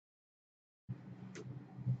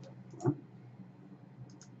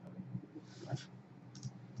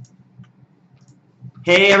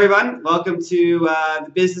Hey everyone, welcome to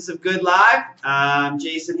the Business of Good Live. I'm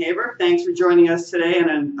Jason Haber. Thanks for joining us today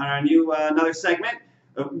on our new another segment.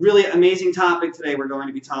 A really amazing topic today. We're going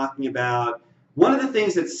to be talking about one of the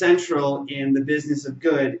things that's central in the business of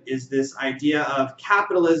good is this idea of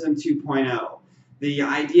capitalism 2.0. The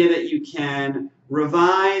idea that you can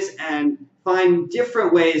revise and find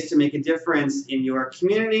different ways to make a difference in your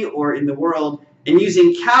community or in the world, and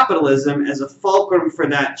using capitalism as a fulcrum for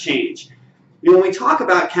that change. You know, when we talk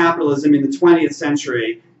about capitalism in the 20th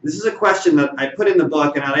century, this is a question that I put in the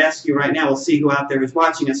book, and I'll ask you right now. We'll see who out there who's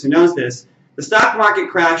watching us who knows this. The stock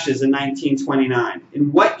market crashes in 1929.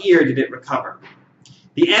 In what year did it recover?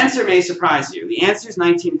 The answer may surprise you. The answer is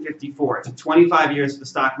 1954. It took 25 years for the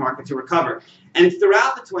stock market to recover. And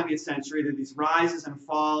throughout the 20th century, there are these rises and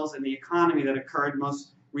falls in the economy that occurred most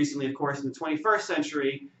recently, of course, in the 21st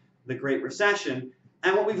century, the Great Recession.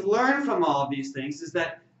 And what we've learned from all of these things is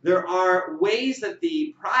that there are ways that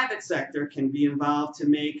the private sector can be involved to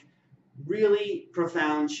make really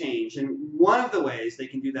profound change. And one of the ways they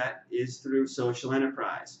can do that is through social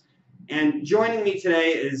enterprise. And joining me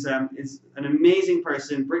today is an amazing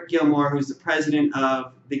person, Britt Gilmore, who's the president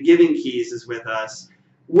of the Giving Keys, is with us.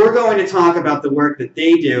 We're going to talk about the work that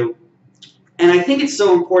they do. And I think it's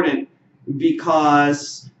so important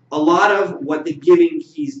because a lot of what the Giving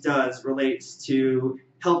Keys does relates to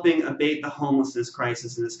helping abate the homelessness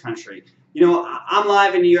crisis in this country. You know, I'm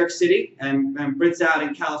live in New York City, and Britt's out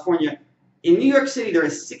in California. In New York City, there are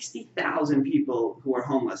 60,000 people who are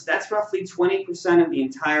homeless. That's roughly 20% of the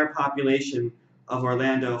entire population of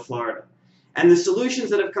Orlando, Florida. And the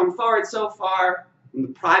solutions that have come forward so far from the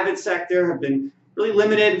private sector have been really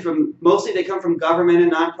limited. Mostly they come from government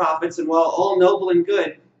and nonprofits, and while all noble and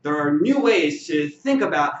good, there are new ways to think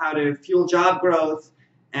about how to fuel job growth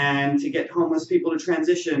and to get homeless people to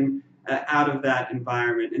transition out of that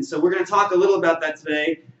environment. And so we're going to talk a little about that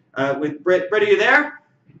today with Britt. Britt, are you there?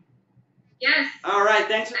 Yes. All right,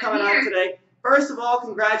 thanks for coming on today. First of all,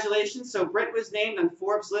 congratulations. So Britt was named on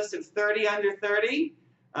Forbes' list of 30 under 30.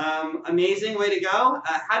 Amazing way to go.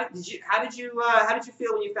 How did you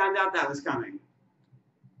feel when you found out that was coming?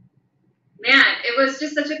 Man, it was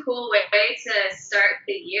just such a cool way to start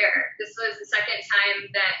the year. This was the second time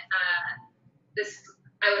that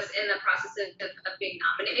I was in the process of being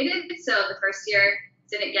nominated. So the first year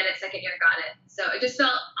didn't get it, second year got it. So it just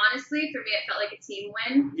felt, honestly, for me, it felt like a team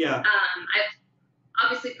win. Yeah. I've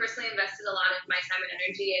obviously personally invested a lot of my time and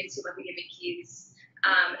energy into what the Giving Keys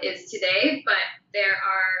is today, but there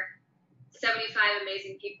are 75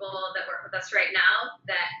 amazing people that work with us right now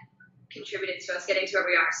that contributed to us getting to where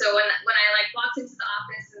we are. So when I walked into the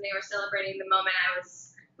office and they were celebrating the moment, I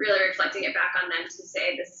was really reflecting it back on them to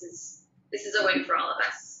say this is a win for all of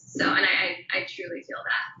us. So, and I truly feel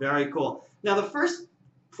that. Very cool. Now, the first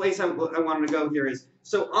place I wanted to go here is,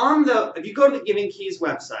 so if you go to the Giving Keys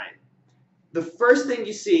website, the first thing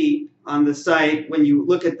you see on the site when you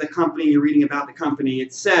look at the company, you're reading about the company,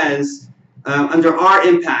 it says, under our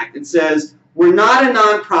impact, it says, we're not a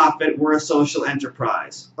nonprofit, we're a social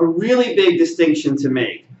enterprise. A really big distinction to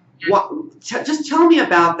make. Just tell me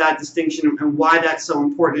about that distinction and why that's so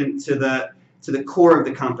important to the core of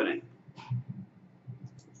the company.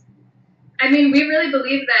 I mean, we really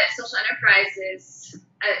believe that social enterprise is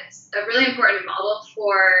a really important model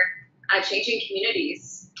for changing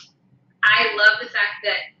communities. I love the fact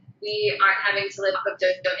that we aren't having to live off of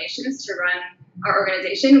donations to run our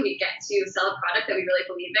organization. We get to sell a product that we really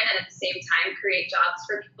believe in and at the same time create jobs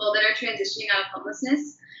for people that are transitioning out of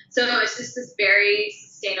homelessness. So it's just this very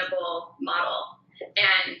sustainable model.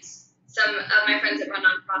 And some of my friends that run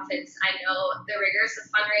nonprofits, I know the rigors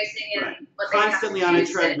of fundraising and what they constantly have to on a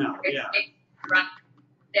treadmill, yeah. Run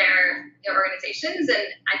their organizations, and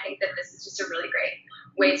I think that this is just a really great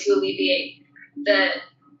way to alleviate the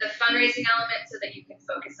fundraising element so that you can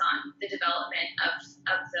focus on the development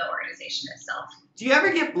of the organization itself. Do you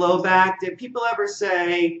ever get blowback? Did people ever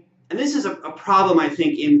say, and this is a problem I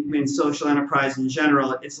think in social enterprise in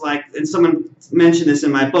general, it's like, and someone mentioned this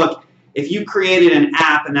in my book, if you created an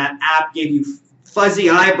app and that app gave you fuzzy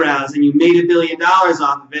eyebrows and you made $1 billion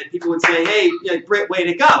off of it, people would say, hey, Britt, way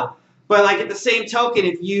to go. But like at the same token,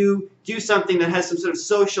 if you do something that has some sort of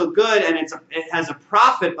social good and it has a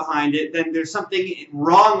profit behind it, then there's something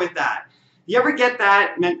wrong with that. You ever get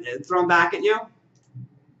that thrown back at you?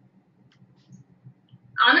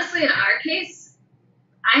 Honestly, in our case,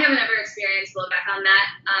 I haven't ever experienced blowback on that.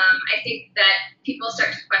 I think that people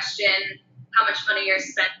start to question how much money you're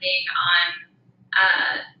spending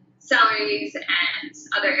on salaries and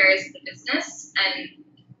other areas of the business, and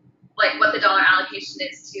like what the dollar allocation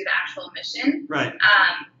is to the actual mission. Right.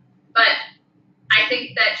 But I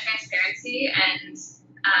think that transparency and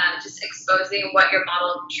just exposing what your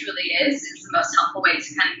model truly is the most helpful way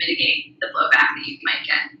to kind of mitigate the blowback that you might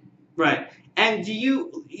get. Right. And do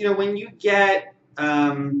you know, when you get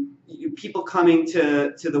people coming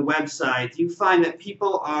to the website, do you find that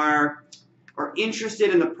people are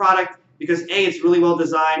interested in the product because A, it's really well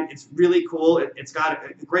designed, it's really cool, it's got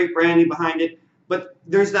a great branding behind it, but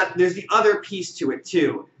there's the other piece to it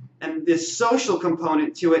too, and this social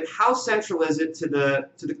component to it. How central is it to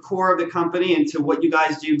the core of the company and to what you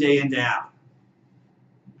guys do day in, day out?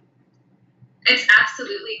 It's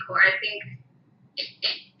absolutely core. I think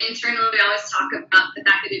internally we always talk about the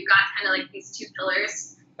fact that we've got kind of like these two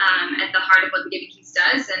pillars at the heart of what the Giving Keys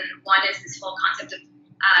does, and one is this whole concept of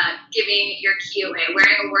giving your key away,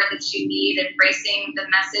 wearing a word that you need, embracing the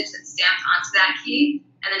message that's stamped onto that key,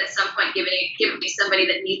 and then at some point giving it to somebody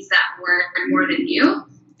that needs that word more than you.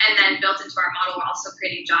 And then built into our model, we're also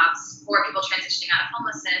creating jobs for people transitioning out of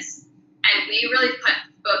homelessness. And we really put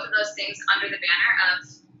both of those things under the banner of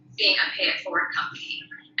being a pay it forward company.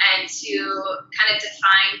 And to kind of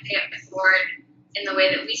define pay it forward in the way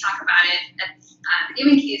that we talk about it at the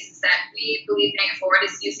Giving Keys is that we believe paying it forward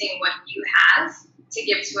is using what you have to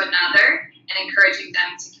give to another and encouraging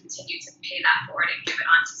them to continue to pay that forward and give it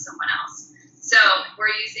on to someone else. So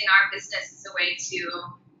we're using our business as a way to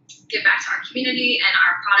give back to our community, and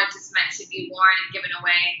our product is meant to be worn and given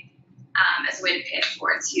away as a way to pay it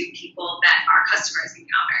forward to people that our customers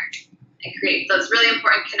encounter and create those really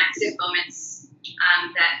important connective moments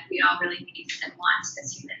that we all really need and want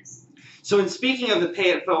as humans. So in speaking of the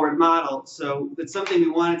pay it forward model, so it's something we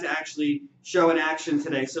wanted to actually show in action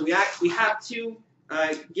today. So we have two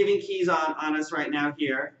Giving Keys on us right now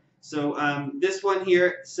here. So this one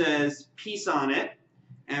here says peace on it,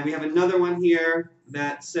 and we have another one here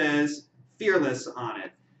that says fearless on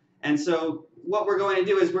it. And so what we're going to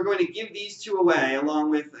do is we're going to give these two away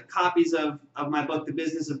along with copies of my book, The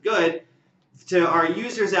Business of Good, to our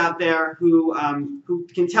users out there who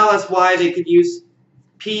can tell us why they could use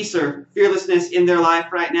peace or fearlessness in their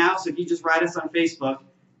life right now. So if you just write us on Facebook,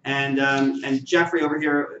 and Jeffrey over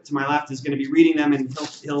here to my left is going to be reading them, and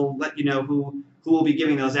he'll let you know who we'll be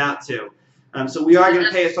giving those out to. So we are going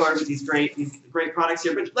to pay it forward with these great products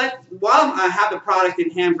here. But while I have the product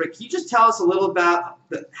in hand, Britt, can you just tell us a little about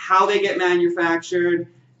how they get manufactured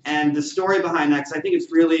and the story behind that? Because I think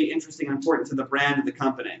it's really interesting and important to the brand of the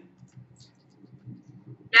company.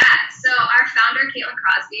 Yeah. So our founder, Caitlin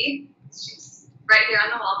Crosby, she's right here on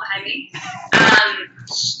the wall behind me.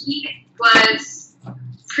 She was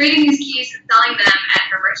creating these keys and selling them at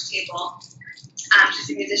her merch table. She's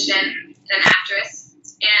a musician and an actress,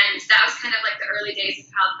 and that was kind of like the early days of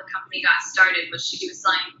how the company got started. Was she was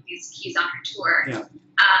selling these keys on her tour. Yeah.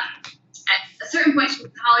 At a certain point, she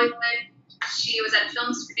was in Hollywood. She was at a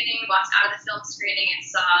film screening, walked out of the film screening, and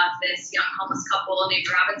saw this young homeless couple named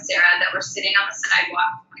Rob and Sarah that were sitting on the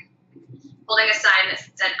sidewalk, holding a sign that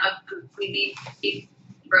said, "We need be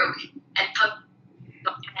broke and punk."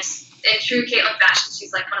 In true Caitlin fashion,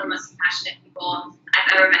 she's like one of the most compassionate people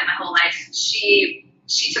I've ever met in my whole life. She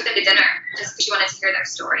took them to dinner just because she wanted to hear their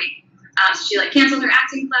story. So she canceled her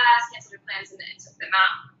acting class, canceled her plans, and took them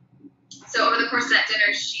out. So over the course of that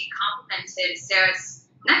dinner, she complimented Sarah's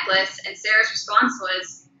necklace, and Sarah's response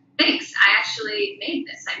was, "Thanks, I actually made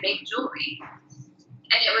this. I make jewelry."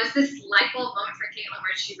 And it was this light bulb moment for Caitlin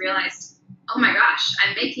where she realized, oh my gosh,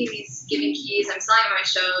 I'm making these Giving Keys, I'm selling them at my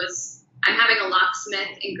shows, I'm having a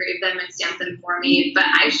locksmith engrave them and stamp them for me, but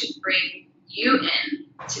I should bring you in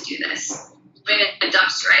to do this. I'm in a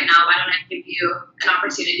dumpster right now. Why don't I give you an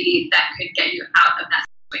opportunity that could get you out of that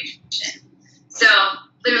situation? So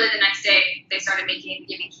literally the next day, they started making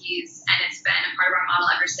Giving Keys, and it's been a part of our model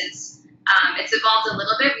ever since. It's evolved a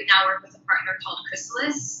little bit. We now work with a partner called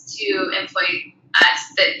Chrysalis to employ us.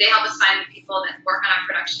 They help us find the people that work on our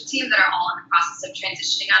production team that are all in the process of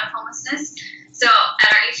transitioning out of homelessness. So at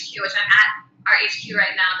our HQ, which I'm at our HQ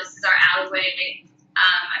right now, this is our alleyway.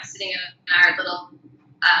 I'm sitting in our little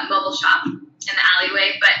mobile shop in the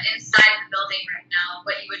alleyway, but inside the building right now,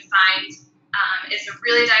 what you would find is a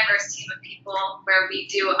really diverse team of people where we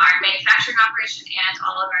do our manufacturing operation and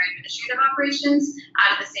all of our administrative operations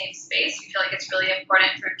out of the same space. We feel like it's really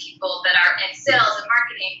important for people that are in sales and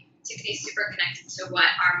marketing to be super connected to what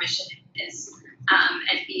our mission is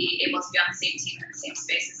and be able to be on the same team in the same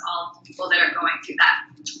space as all of the people that are going through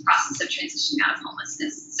that process of transitioning out of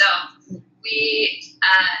homelessness. So we,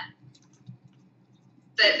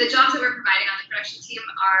 the jobs that we're providing on the production team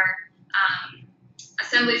are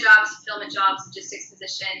assembly jobs, fulfillment jobs, logistics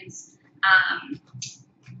positions.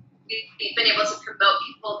 We've been able to promote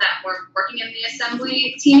people that were working in the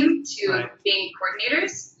assembly team to being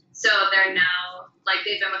coordinators. So they're now like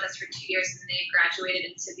they've been with us for 2 years and they've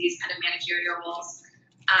graduated into these kind of managerial roles.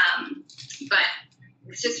 But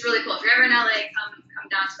it's just really cool. If you're ever in LA, come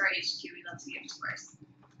down to our HQ. We'd love to meet you, of course.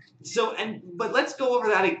 So, but let's go over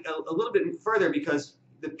that a little bit further, because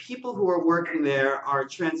the people who are working there are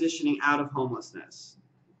transitioning out of homelessness.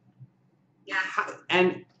 Yeah.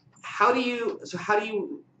 How do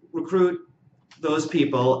you recruit those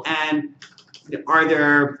people? And are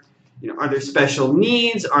there special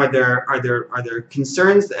needs? Are there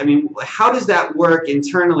concerns? I mean, how does that work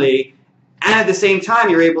internally? And at the same time,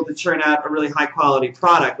 you're able to churn out a really high quality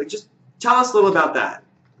product. Like, just tell us a little about that.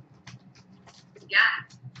 Yeah.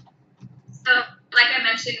 So, like I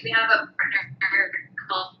mentioned, we have a partner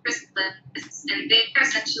called Chrysalis, and they are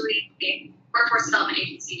essentially a workforce development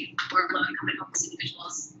agency for low-income and homeless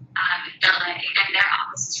individuals in LA, and their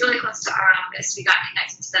office is really close to our office. We got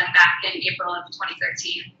connected to them back in April of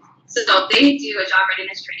 2013. So they do a job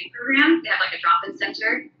readiness training program. They have like a drop-in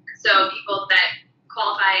center. So people that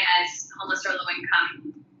qualify as homeless or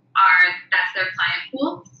low-income that's their client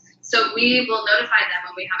pool. So we will notify them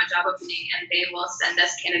when we have a job opening, and they will send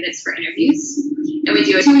us candidates for interviews. And we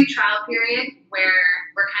do a 2-week trial period where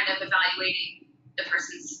we're kind of evaluating the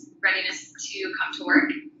person's readiness to come to work.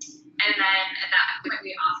 And then at that point,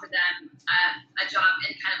 we offer them a job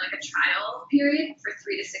in kind of like a trial period for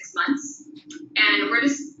 3 to 6 months. And we're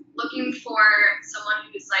just looking for someone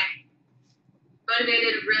who's like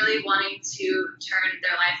motivated, really wanting to turn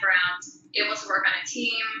their life around, able to work on a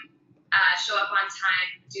team, show up on time,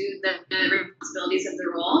 do the responsibilities of the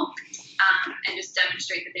role, and just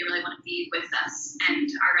demonstrate that they really want to be with us and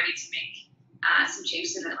are ready to make some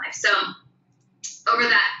changes in their life. So over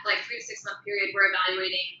that like 3 to 6 month period, we're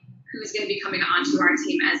evaluating who's going to be coming onto our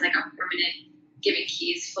team as like a permanent Giving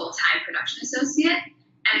Keys full-time production associate.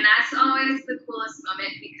 And that's always the coolest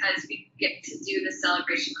moment, because we get to do the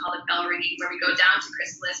celebration called the bell ringing, where we go down to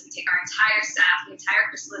Chrysalis, we take our entire staff, the entire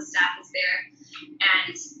Chrysalis staff is there,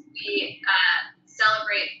 and we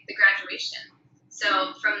celebrate the graduation.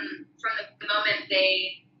 So from the moment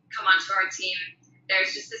they come onto our team,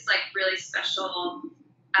 there's just this like really special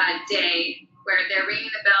day where they're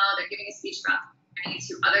ringing the bell, they're giving a speech about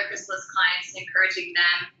to other Chrysalis clients and encouraging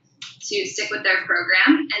them to stick with their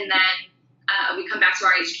program. And then we come back to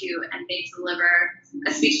our HQ and they deliver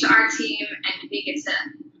a speech to our team, and we get to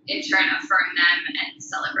in turn affirm them and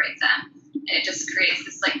celebrate them. And it just creates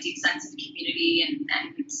this like deep sense of community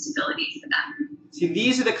and stability for them. See,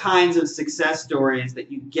 these are the kinds of success stories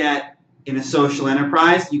that you get in a social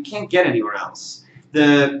enterprise. You can't get anywhere else.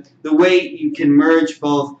 The way you can merge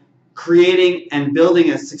both creating and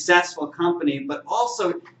building a successful company, but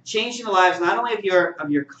also changing the lives not only of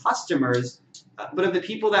your customers, but of the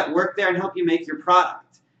people that work there and help you make your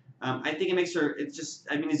product. I think it makes it's just,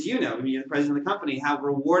 I mean, as you know, I mean, you're the president of the company, how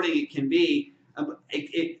rewarding it can be.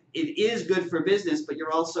 It is good for business, but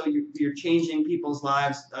you're changing people's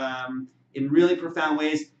lives in really profound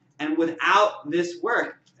ways. And without this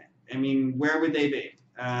work, I mean, where would they be?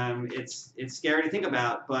 It's scary to think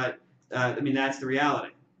about, but I mean, that's the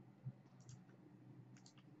reality.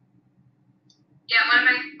 Yeah, one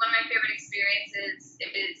of my favorite experiences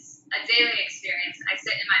is a daily experience. I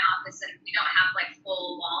sit in my office and we don't have like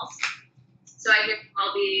full walls, so I do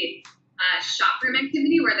all the shop room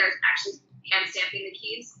activity where they're actually hand stamping the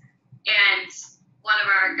keys. And one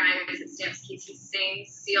of our guys that stamps keys, he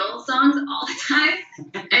sings Seal songs all the time,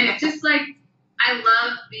 and it's just like I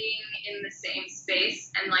love being in the same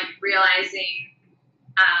space and like realizing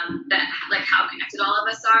that like how connected all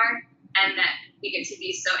of us are, and that we get to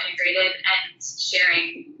be so integrated and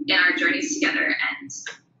sharing in our journeys together. And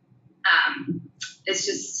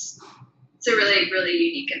it's a really, really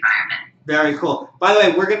unique environment. Very cool. By the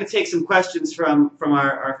way, we're going to take some questions from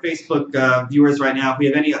our Facebook viewers right now. If we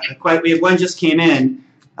have any, we have one just came in.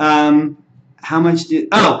 So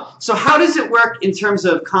how does it work in terms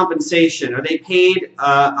of compensation? Are they paid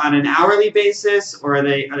on an hourly basis, or are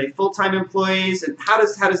they full-time employees? And how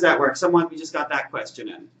does that work? We just got that question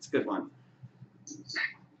in. It's a good one.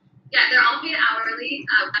 Yeah, they're all paid hourly.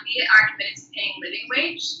 We are committed to paying living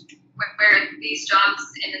wage, where these jobs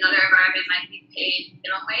in another environment might be paid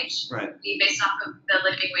minimum wage. Right. We based off of the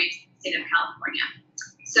living wage in the state of California.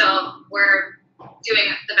 So we're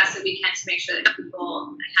doing the best that we can to make sure that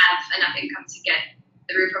people have enough income to get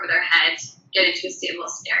the roof over their head, get into a stable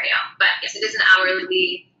scenario. But yes, it is an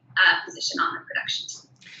hourly position on the production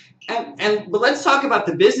team. But let's talk about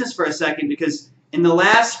the business for a second, because in the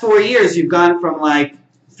last 4 years, you've gone from like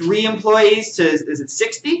 3 employees to, is it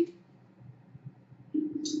 60?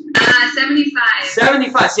 75.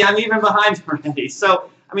 75. See, I'm even behind already. So,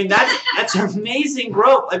 I mean, that's amazing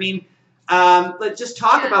growth. I mean, let's just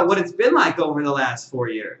talk about what it's been like over the last 4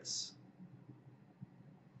 years.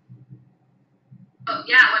 Oh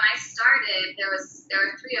yeah, when I started, there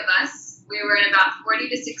were 3 of us. We were in about 40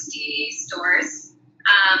 to 60 stores.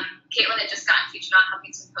 Caitlin had just gotten featured on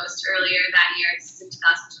Huffington Post earlier that year. This is in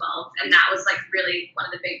 2012, and that was like really one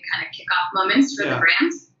of the big kind of kickoff moments for the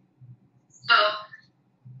brand. So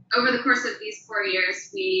over the course of these 4 years,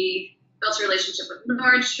 we built a relationship with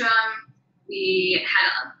Nordstrom. We had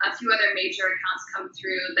a few other major accounts come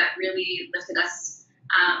through that really lifted us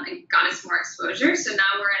and got us more exposure. So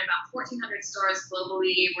now we're in about 1,400 stores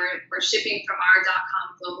globally. We're shipping from our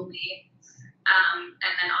 .com globally.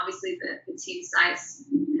 And then obviously the team size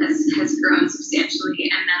has grown substantially,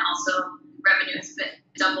 and then also revenue has been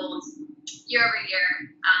doubled year over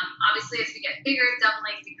year. Obviously, as we get bigger,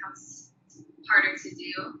 doubling becomes harder to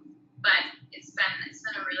do, but it's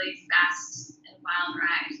been a really fast and wild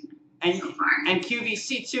ride so far. And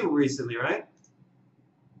QVC too recently, right?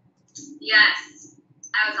 Yes,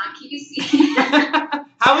 I was on QVC.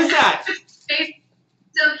 How was that?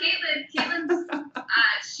 So Caitlin's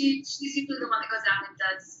she's usually the one that goes out and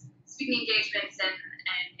does speaking engagements and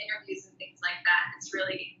interviews and things like that. It's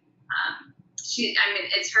really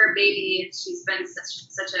it's her baby, and she's been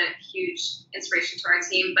such a huge inspiration to our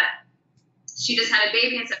team. But she just had a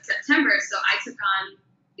baby in September, so I took on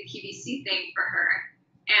the QVC thing for her,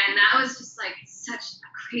 and that was just like such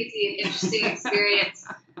a crazy and interesting experience.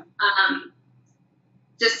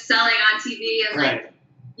 Just selling on TV and like,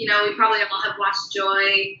 you know, we probably all have watched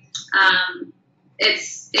Joy.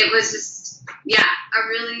 It was just, a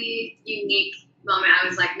really unique moment. I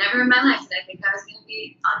was like, never in my life did I think I was going to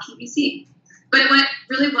be on QVC. But it went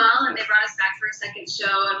really well, and they brought us back for a second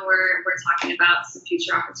show, and we're talking about some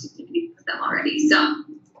future opportunities with them already. So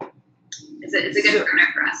it's a good partner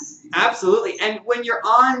for us. Absolutely. And when you're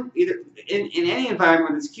on either in any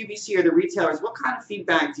environment, whether it's QVC or the retailers, what kind of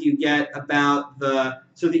feedback do you get about the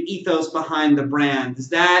ethos behind the brand? Is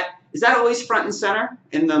that always front and center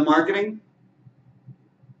in the marketing?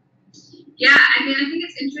 Yeah, I mean, I think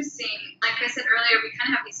it's interesting. Like I said earlier, we kind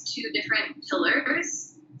of have these 2 different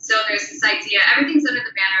pillars. So there's this idea, everything's under the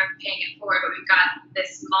banner of paying it forward, but we've got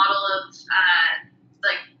this model of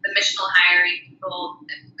like the missional hiring people,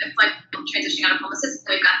 transitioning out of homelessness.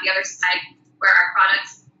 And we've got the other side where our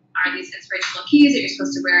products are these inspirational keys that you're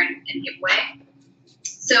supposed to wear and give away.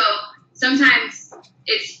 So sometimes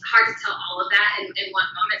it's hard to tell all of that in one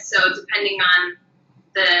moment. So depending on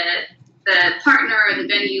the partner or the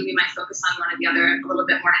venue, we might focus on one or the other a little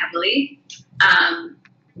bit more heavily.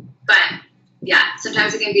 But yeah,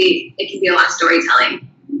 sometimes it can be a lot of storytelling.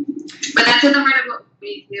 But that's at the heart of what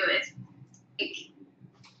we do. Is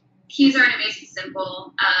keys are an amazing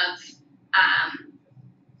symbol of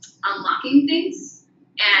unlocking things,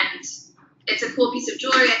 and it's a cool piece of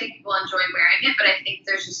jewelry. I think people enjoy wearing it, but I think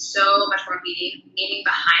there's just so much more meaning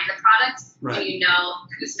behind the product when you know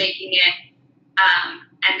who's making it,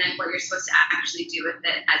 and then what you're supposed to actually do with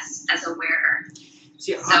it as a wearer.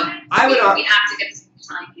 See, so we have to get this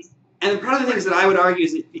storytelling piece. And part of the things that I would argue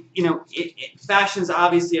is that, you know, fashion's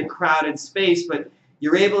obviously a crowded space, but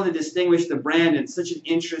you're able to distinguish the brand in such an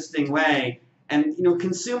interesting way. And, you know,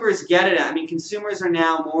 consumers get it. I mean, consumers are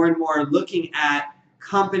now more and more looking at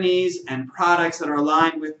companies and products that are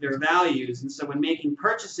aligned with their values. And so when making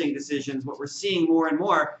purchasing decisions, what we're seeing more and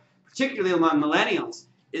more, particularly among millennials,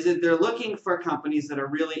 is that they're looking for companies that are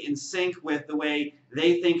really in sync with the way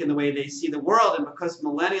they think and the way they see the world. And because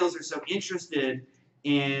millennials are so interested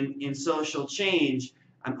in social change,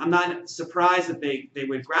 I'm not surprised that they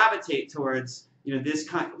would gravitate towards, you know, this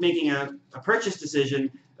making a purchase decision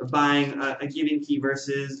of buying a giving key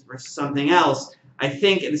versus something else. I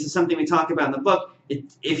think, and this is something we talk about in the book,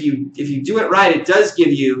 if you do it right, it does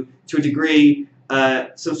give you, to a degree,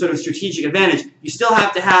 some sort of strategic advantage. You still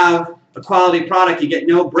have to have a quality product. You get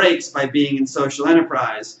no breaks by being in social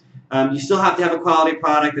enterprise. You still have to have a quality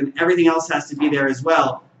product, and everything else has to be there as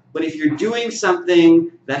well. But if you're doing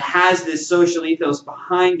something that has this social ethos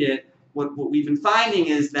behind it, what we've been finding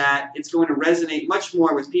is that it's going to resonate much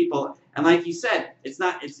more with people. And like you said, it's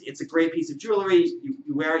a great piece of jewelry.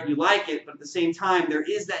 You wear it, you like it, but at the same time, there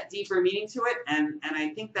is that deeper meaning to it. And I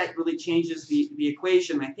think that really changes the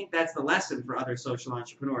equation. I think that's the lesson for other social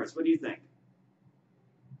entrepreneurs. What do you think?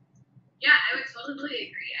 Yeah, I would totally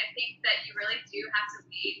agree. I think that you really do have to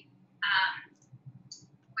lead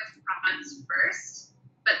with products first,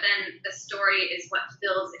 but then the story is what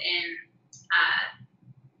fills in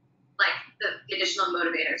like the additional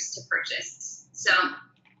motivators to purchase. So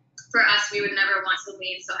for us, we would never want to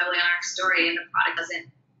lean so heavily on our story and the product doesn't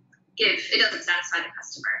satisfy the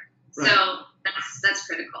customer. Right. So that's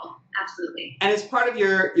critical. Absolutely. absolutely. And as part of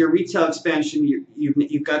your retail expansion,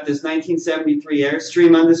 you've got this 1973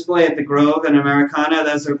 Airstream on display at the Grove and Americana.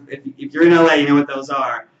 Those are, if you're in LA, you know what those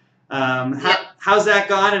are. How's that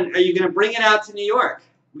gone? And are you going to bring it out to New York?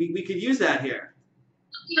 We could use that here.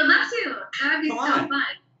 You'd love to. That would be so fun.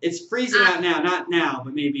 It's freezing out now. Not now,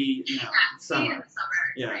 but maybe summer. In the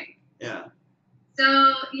summer. Yeah. Right. Yeah. So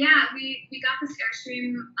yeah, we got this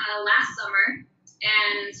Airstream last summer,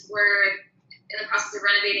 and we're in the process of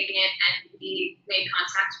renovating it, and we made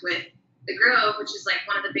contact with the Grove, which is like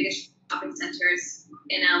one of the biggest shopping centers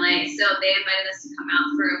in LA. So they invited us to come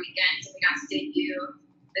out for a weekend, and we got to debut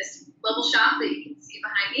this mobile shop that you can see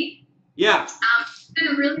behind me. Yeah. It's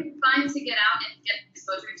been really fun to get out and get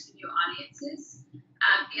exposure to new audiences.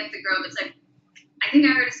 Being at the Grove, it's like, I think I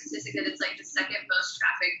heard a statistic that it's like the second most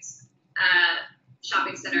trafficked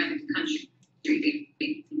shopping center in the country.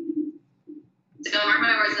 Don't mark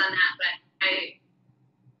my words on that, but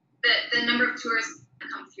the number of tourists that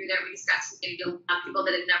come through there, we just got to meet a lot of people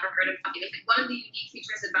that had never heard of it. One of the unique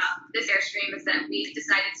features about this Airstream is that we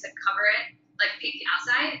decided to cover it, like paint the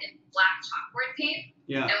outside in black chalkboard paint.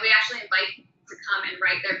 Yeah. And we actually invite people to come and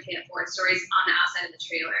write their pay it forward stories on the outside of the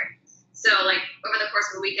trailer. So like over the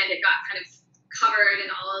course of a weekend, it got kind of covered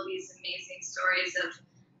in all of these amazing stories of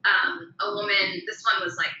a woman. This one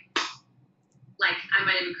was like I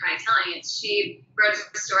might even cry telling it. She wrote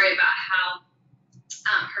a story about how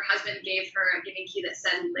her husband gave her a giving key that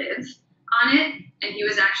said "live" on it, and he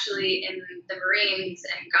was actually in the Marines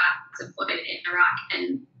and got deployed in Iraq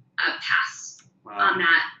and passed on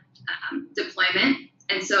that deployment.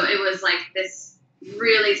 And so it was like this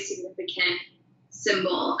really significant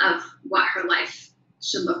symbol of what her life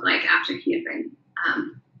should look like after he had been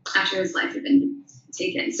after his life had been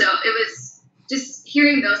taken. So it was just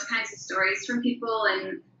hearing those kinds of stories from people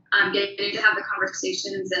and getting to have the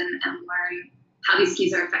conversations and learn how these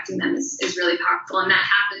keys are affecting them is really powerful. And that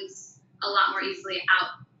happens a lot more easily out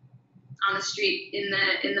on the street in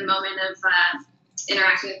the moment of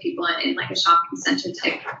interacting with people in like a shopping center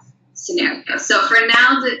type scenario. So for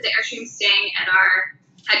now, the Airstream's staying at our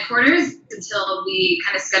headquarters until we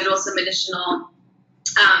kind of schedule some additional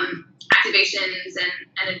activations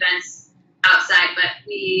and events outside. But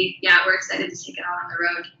we're excited to take it out on the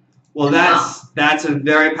road. Well, that's a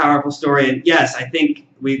very powerful story, and yes, I think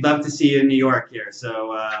we'd love to see you in New York here.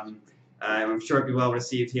 So I'm sure it'd be well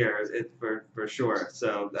received here, for sure.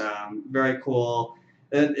 So very cool,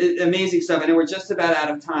 amazing stuff. I know we're just about out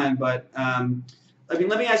of time, but I mean,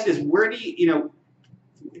 let me ask you this: where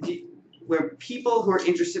where people who are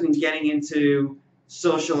interested in getting into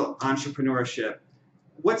social entrepreneurship,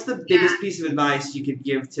 what's the biggest piece of advice you could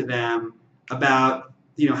give to them about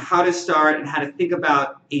how to start and how to think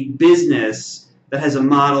about a business that has a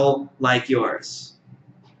model like yours?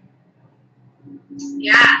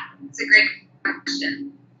 Yeah, it's a great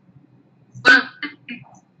question. Whenever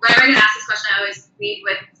I get asked this question, I always lead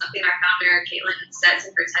with something our founder, Caitlin, says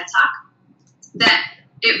in her TED Talk, that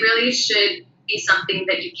it really should be something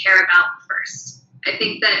that you care about first. I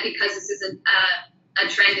think that because this is a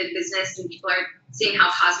trend in business and people are seeing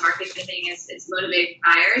how cause marketing is motivating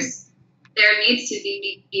buyers, there needs to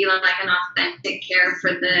be like an authentic care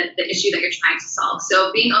for the issue that you're trying to solve. So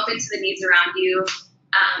being open to the needs around you,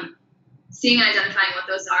 seeing and identifying what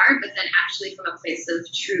those are, but then actually from a place of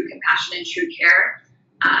true compassion and true care,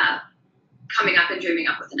 coming up and dreaming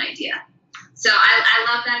up with an idea. So I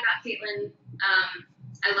love that about Caitlin.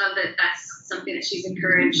 I love that that's something that she's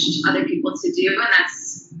encouraged other people to do, and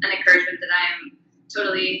that's an encouragement that I am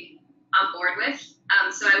totally on board with.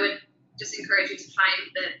 So I would just encourage you to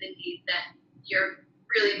find the need that you're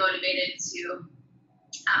really motivated to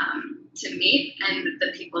meet and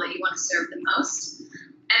the people that you want to serve the most.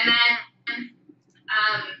 And then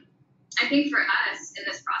I think for us in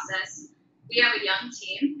this process, we have a young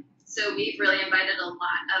team. So we've really invited a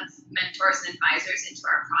lot of mentors and advisors into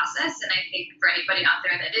our process. And I think for anybody out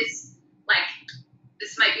there that is like,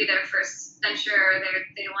 this might be their first venture,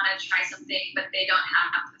 they want to try something, but they don't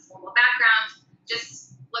have the formal background,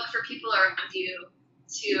 just look for people around you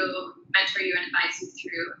to mentor you and advise you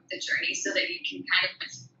through the journey so that you can kind of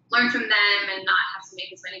learn from them and not have to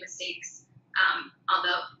make as many mistakes,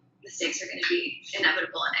 although mistakes are going to be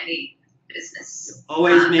inevitable in any business.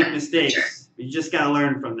 Always make mistakes. Sure. You just got to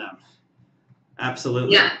learn from them.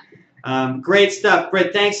 Absolutely. Yeah. Great stuff,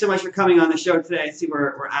 Britt. Thanks so much for coming on the show today. I see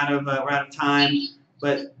we're out of time,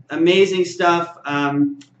 but amazing stuff,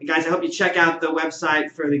 guys. I hope you check out the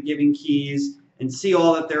website for the Giving Keys and see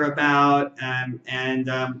all that they're about.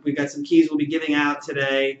 We've got some keys we'll be giving out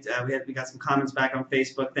today. We got some comments back on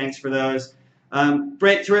Facebook. Thanks for those.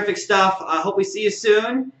 Britt, terrific stuff. I hope we see you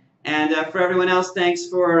soon. And for everyone else, thanks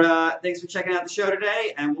for checking out the show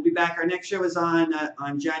today. And we'll be back. Our next show is on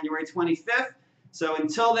January 25th. So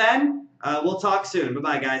until then, we'll talk soon.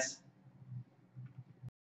 Bye-bye, guys.